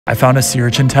I found a sea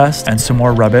urchin test and some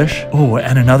more rubbish. Oh,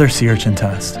 and another sea urchin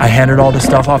test. I handed all the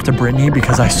stuff off to Brittany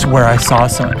because I swear I saw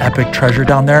some epic treasure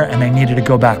down there and I needed to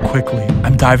go back quickly.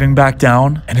 I'm diving back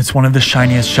down and it's one of the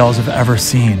shiniest shells I've ever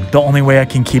seen. The only way I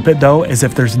can keep it though is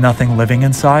if there's nothing living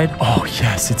inside. Oh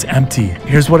yes, it's empty.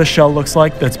 Here's what a shell looks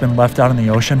like that's been left out in the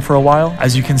ocean for a while.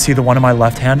 As you can see, the one in my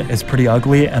left hand is pretty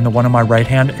ugly and the one in my right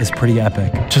hand is pretty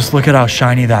epic. Just look at how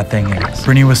shiny that thing is.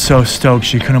 Brittany was so stoked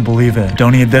she couldn't believe it.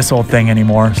 Don't need this old thing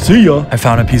anymore. See ya. I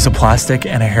found a piece of plastic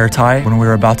and a hair tie when we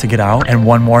were about to get out and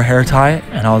one more hair tie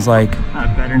and I was like, I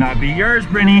better not be yours,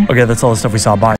 Brittany. Okay, that's all the stuff we saw. Bye.